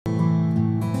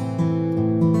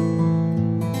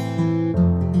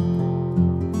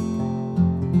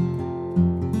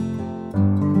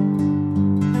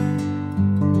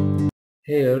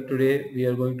Here today we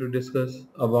are going to discuss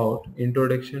about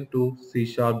Introduction to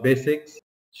C# Basics,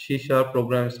 C#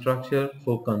 Program Structure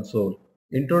for Console.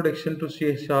 Introduction to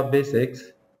C#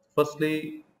 Basics.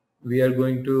 Firstly, we are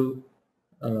going to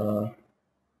uh,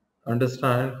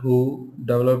 understand who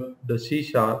developed the C#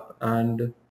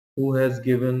 and who has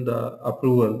given the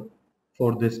approval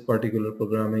for this particular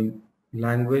programming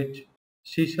language.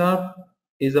 C#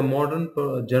 is a modern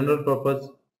general purpose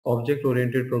object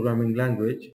oriented programming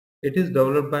language. It is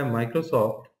developed by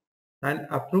Microsoft and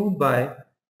approved by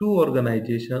two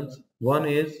organizations. One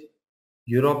is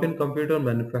European Computer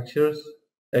Manufacturers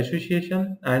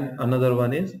Association and another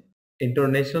one is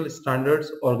International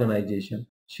Standards Organization.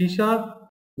 C#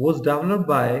 was developed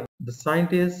by the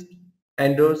scientist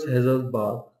Anders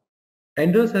Hasselbalch.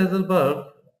 Anders Hasselbalch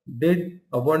did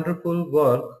a wonderful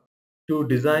work to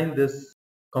design this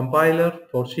compiler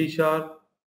for C#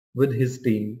 with his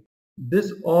team.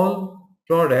 This all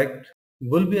product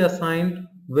will be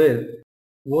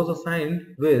was assigned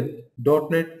with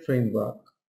 .NET framework,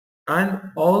 and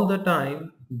all the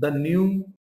time the new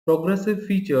progressive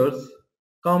features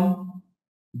come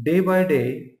day by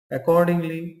day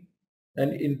accordingly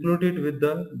and included with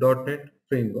the .NET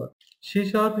framework. C#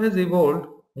 has evolved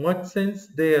much since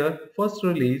their first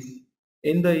release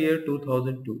in the year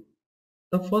 2002.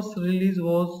 The first release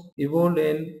was evolved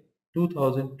in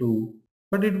 2002,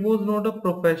 but it was not a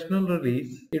professional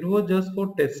release. It was just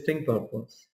for testing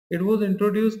purpose. It was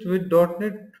introduced with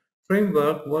 .NET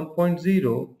Framework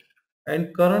 1.0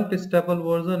 and current stable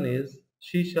version is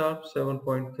C#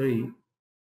 7.3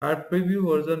 and preview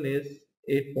version is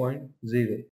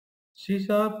 8.0. C#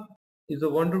 is a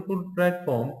wonderful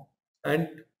platform and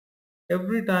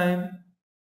every time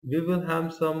we will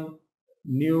have some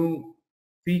new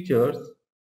features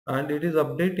and it is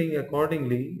updating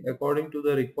accordingly according to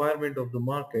the requirement of the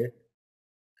market,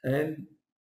 and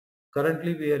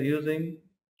currently we are using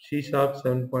C#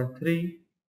 7.3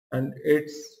 and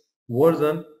its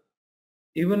version.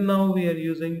 Even now we are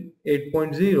using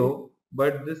 8.0,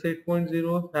 but this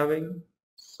 8.0 having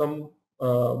some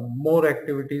more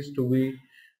activities to be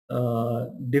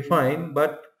defined,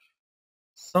 but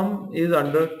some is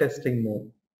under testing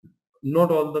mode,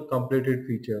 not all the completed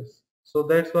features. So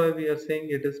that's why we are saying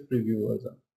it is preview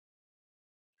version.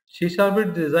 C#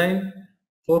 is designed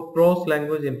for prose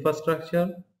language infrastructure,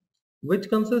 which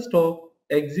consists of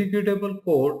executable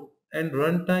code and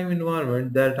runtime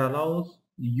environment that allows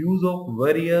use of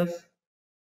various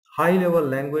high-level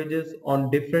languages on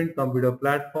different computer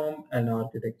platform and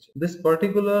architecture. This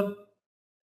particular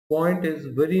point is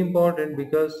very important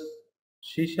because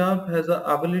C# has the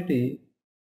ability,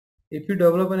 if you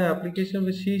develop an application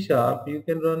with C#, you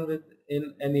can run with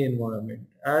in any environment,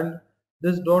 and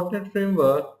this .NET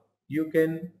framework you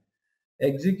can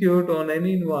execute on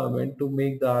any environment to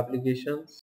make the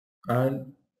applications,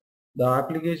 and the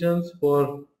applications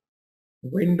for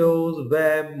Windows,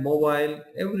 web, mobile,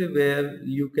 everywhere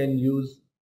you can use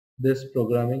this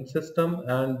programming system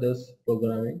and this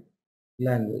programming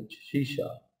language. C#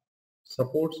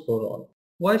 supports for all.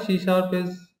 Why C#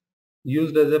 is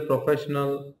used as a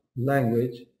professional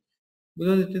language?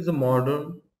 Because it is a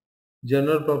modern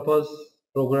general purpose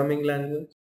programming language.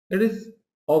 It is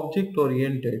object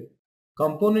oriented,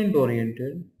 component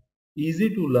oriented, easy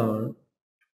to learn,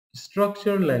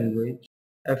 structured language,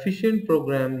 efficient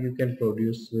program you can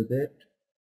produce with it.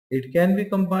 It can be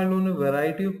compiled on a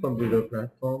variety of computer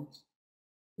platforms.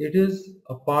 It is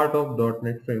a part of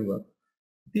 .NET framework.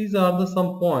 These are the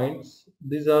some points.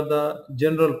 These are the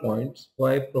general points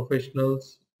why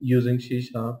professionals using C#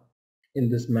 in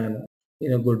this manner,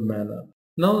 in a good manner.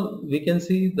 Now we can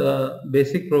see the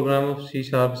basic program of C#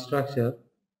 structure.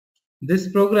 This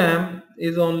program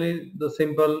is only the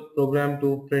simple program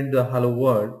to print the hello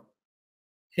world.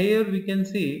 Here we can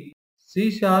see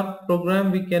C#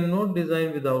 program we cannot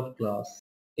design without class.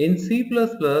 In C++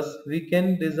 we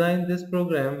can design this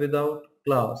program without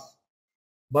class,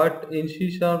 but in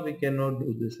C# we cannot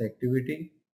do this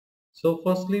activity. So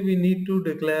firstly we need to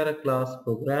declare a class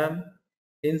program.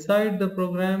 Inside the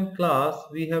program class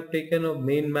we have taken a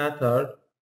main method.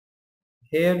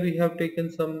 Here we have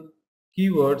taken some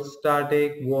keywords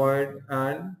static, void,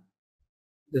 and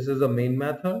this is the main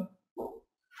method,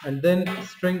 and then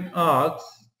string args.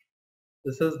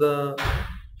 This is the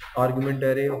argument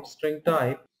array of string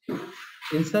type.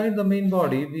 Inside the main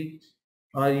body we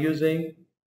are using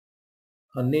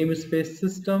a namespace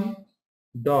system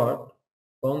dot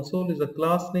console is a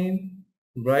class name,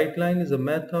 writeLine is a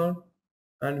method,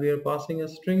 and we are passing a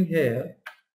string here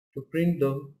to print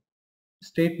the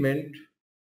statement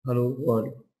hello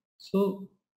world. So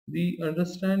we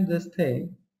understand this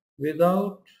thing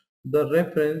without The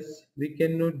reference we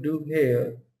cannot do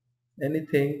here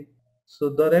anything. So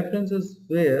the reference is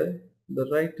where the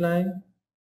right line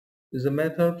is a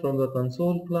method from the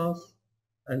console class,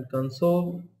 and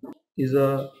console is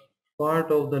a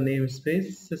part of the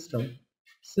namespace system.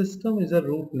 System is a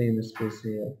root namespace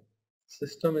here.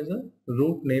 System is a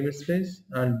root namespace,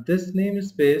 and this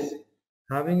namespace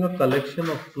having a collection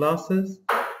of classes,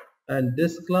 and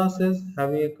this class is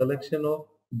having a collection of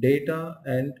data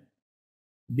and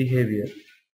behavior.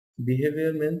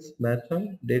 Behavior means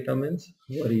method, data means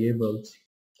variables.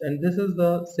 And this is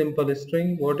the simple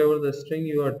string. Whatever the string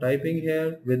you are typing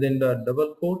here within the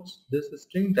double quotes, this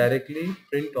string directly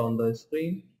print on the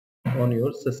screen on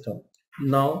your system.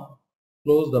 Now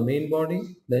close the main body,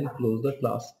 then close the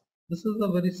class. This is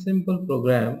a very simple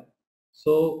program.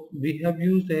 So we have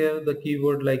used here the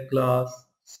keyword like class,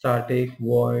 static,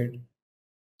 void,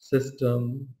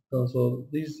 system, console.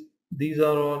 These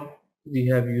are all we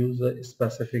have used a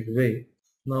specific way.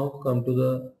 Now come to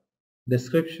the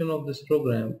description of this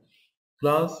program.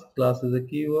 Class is a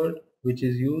keyword which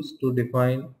is used to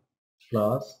define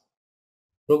class.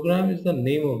 Program is the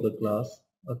name of the class.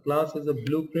 A class is a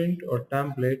blueprint or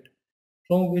template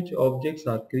from which objects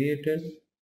are created.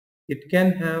 It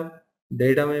can have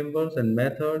data members and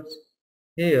methods.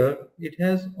 Here it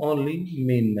has only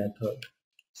main method.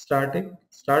 Static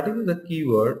is a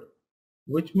keyword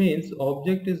which means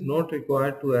object is not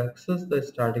required to access the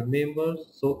static members,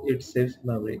 so it saves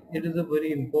memory. It is a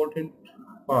very important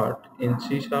part in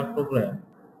C# program.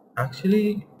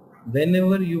 Actually,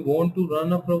 whenever you want to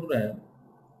run a program,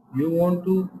 you want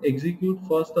to execute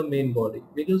first the main body,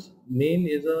 because main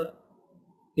is a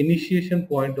initiation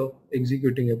point of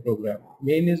executing a program.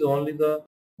 Main is only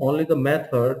the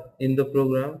method in the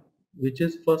program which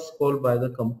is first called by the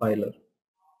compiler.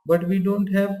 But we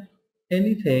don't have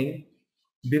anything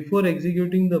before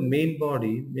executing the main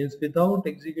body. Means without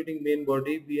executing main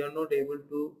body we are not able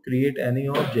to create any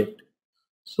object.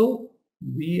 So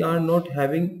we are not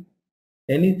having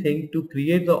anything to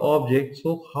create the object.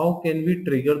 So how can we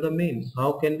trigger the main?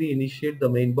 How can we initiate the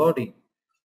main body?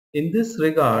 In this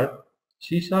regard,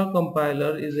 C#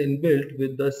 compiler is inbuilt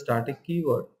with the static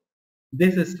keyword.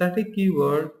 This static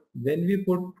keyword, when we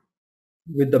put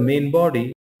with the main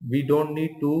body, we don't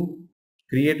need to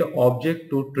create an object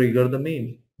to trigger the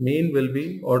main. Main will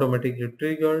be automatically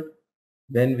triggered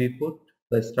when we put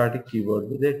the static keyword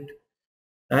with it.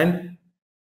 And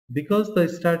because the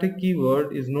static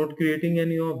keyword is not creating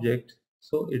any object,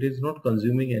 so it is not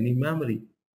consuming any memory.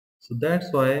 So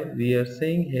that's why we are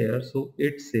saying here, so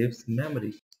it saves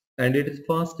memory. And it is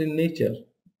fast in nature.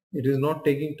 It is not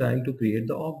taking time to create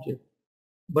the object.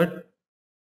 But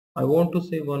I want to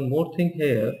say one more thing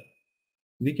here.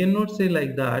 We cannot say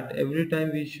like that every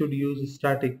time we should use a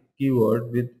static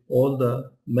keyword with all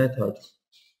the methods.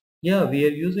 Yeah, we are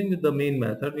using with the main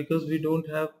method because we don't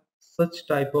have such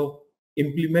type of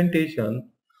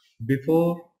implementation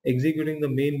before executing the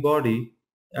main body,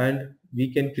 and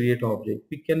we can create object.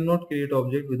 We cannot create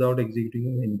object without executing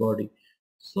the main body.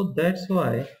 So that's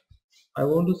why I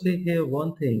want to say here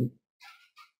one thing.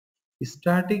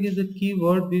 Static is a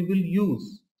keyword we will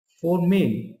use for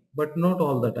main, but not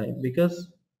all the time,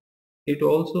 because it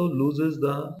also loses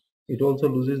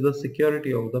the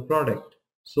security of the product.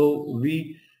 So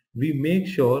we make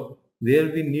sure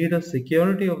where we need a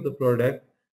security of the product,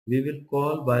 we will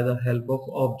call by the help of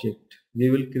object. We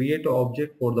will create an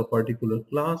object for the particular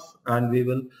class, and we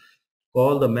will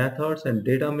call the methods and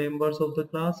data members of the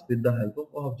class with the help of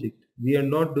object. We are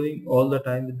not doing all the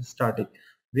time with static.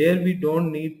 Where we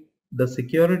don't need the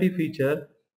security feature,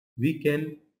 we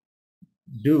can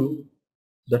do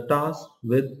the task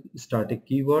with static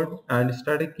keyword, and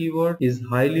static keyword is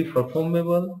highly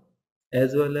performable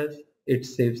as well as it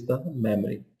saves the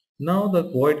memory. Now the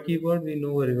void keyword, we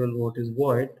know very well what is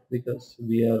void because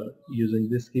we are using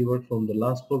this keyword from the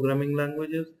last programming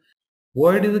languages.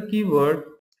 Void is a keyword,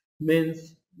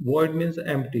 means void means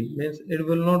empty, means it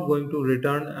will not going to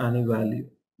return any value.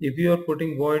 If you are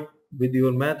putting void with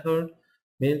your method,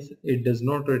 means it does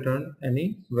not return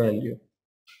any value.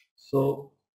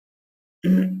 So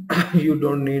you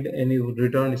don't need any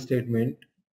return statement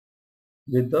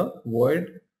with the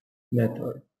void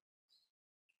method.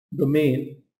 The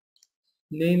main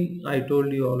I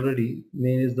told you already,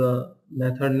 main is the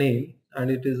method name,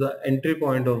 and it is the entry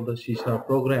point of the C#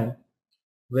 program.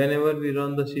 Whenever we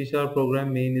run the C#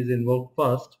 program, main is invoked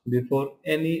first before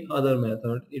any other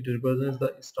method. It represents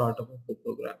the startup of the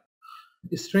program.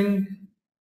 String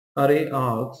array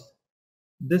args.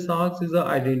 This args is an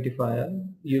identifier.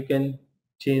 You can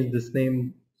change this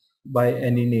name by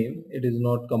any name. It is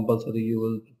not compulsory you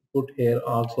will put here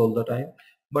args all the time.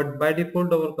 but by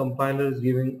default our compiler is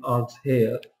giving args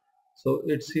here, so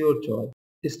it's your choice.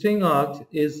 String args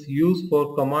is used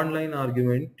for command line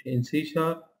argument in C#.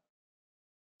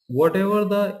 Whatever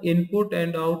the input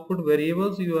and output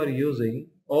variables you are using,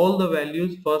 all the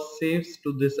values first saves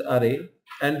to this array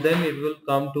and then it will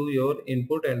come to your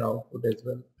input and output as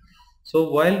well.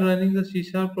 So while running the C#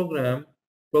 program,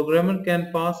 programmer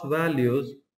can pass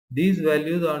values. These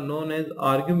values are known as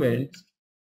arguments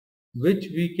which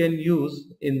we can use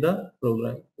in the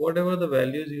program. Whatever the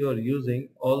values you are using,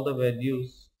 all the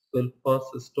values will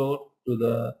first store to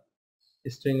the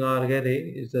string arg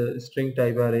array, is a string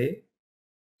type array,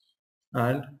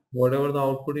 and whatever the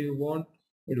output you want,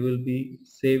 it will be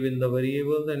saved in the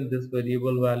variables and this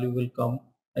variable value will come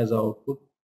as output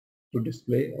to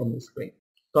display on the screen.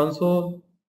 Console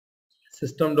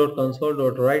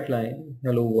system.console.writeLine.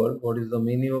 Hello world, what is the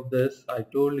meaning of this? I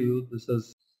told you this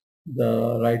is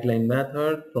the writeLine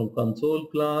method from console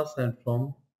class and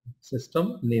from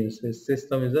system namespace.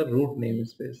 System is a root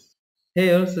namespace.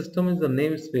 Here system is the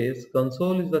namespace,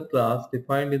 console is the class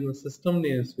defined in the system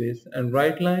namespace, and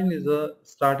writeLine is a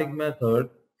static method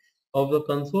of the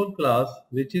console class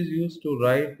which is used to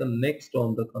write the next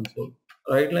on the console.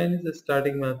 WriteLine is a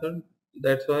static method,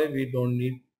 that's why we don't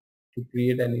need to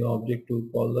create any object to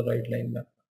call the WriteLine method.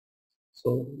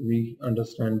 So we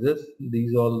understand this,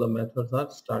 these all the methods are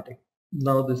static.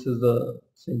 Now this is the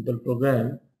simple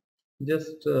program.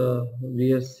 Just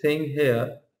we are saying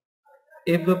here,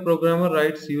 if the programmer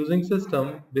writes using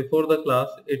system before the class,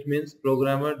 it means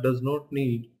programmer does not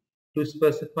need to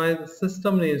specify the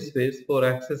system namespace for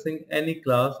accessing any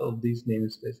class of these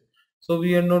namespace. So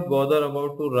we are not bothered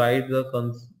about to write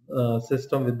the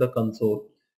system with the console.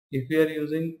 If we are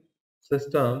using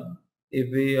system, if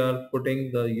we are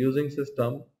putting the using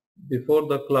system before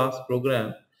the class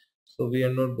program, so we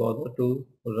are not bothered to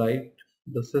write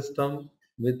the system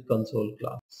with console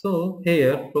class. So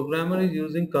here programmer is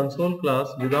using console class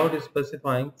without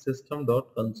specifying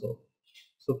system.console.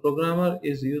 So programmer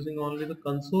is using only the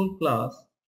console class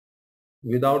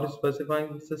without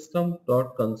specifying the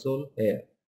system.console here.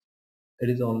 It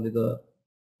is only the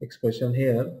expression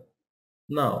here.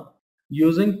 Now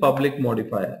using public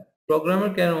modifier.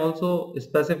 Programmer can also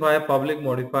specify a public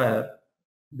modifier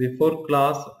before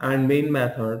class and main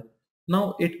method.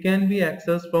 Now it can be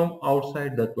accessed from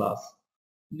outside the class.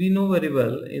 We know very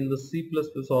well in the C++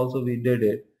 also we did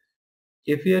it.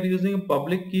 If you are using a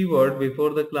public keyword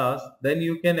before the class, then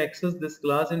you can access this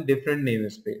class in different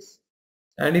namespace.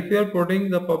 And if you are putting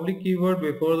the public keyword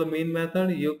before the main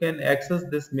method, you can access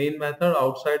this main method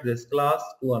outside this class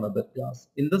to another class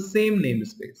in the same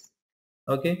namespace.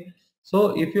 Okay.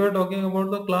 So if you are talking about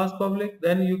the class public,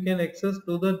 then you can access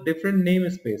to the different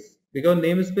namespace, because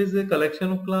namespace is a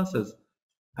collection of classes.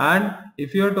 And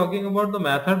if you are talking about the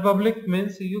method public,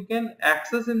 means you can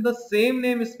access in the same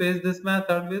namespace this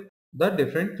method with the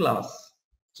different class.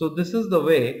 So this is the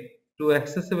way to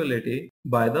accessibility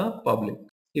by the public.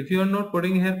 If you are not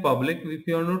putting here public, if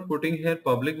you are not putting here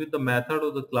public with the method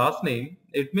or the class name,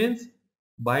 it means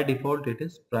by default it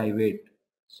is private.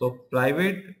 So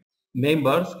private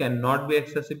members cannot be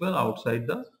accessible outside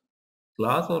the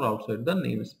class or outside the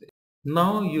namespace.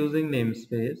 Now using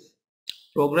namespace,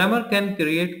 programmer can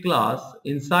create class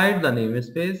inside the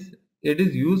namespace. It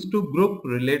is used to group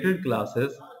related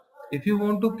classes. If you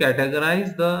want to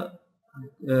categorize the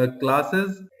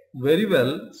classes very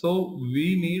well, so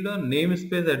we need a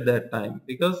namespace at that time,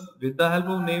 because with the help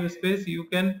of namespace you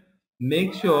can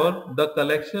make sure the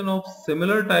collection of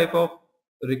similar type of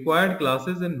required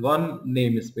classes in one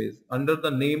namespace under the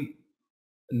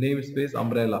namespace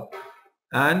umbrella,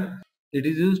 and it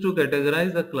is used to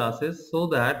categorize the classes so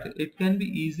that it can be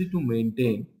easy to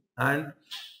maintain, and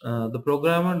the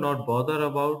programmer not bother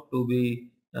about to be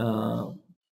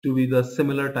the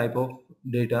similar type of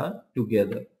data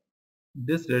together.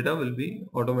 This data will be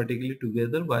automatically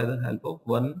together by the help of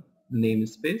one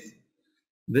namespace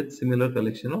with similar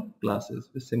collection of classes,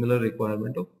 with similar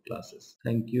requirement of classes.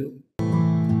 Thank you.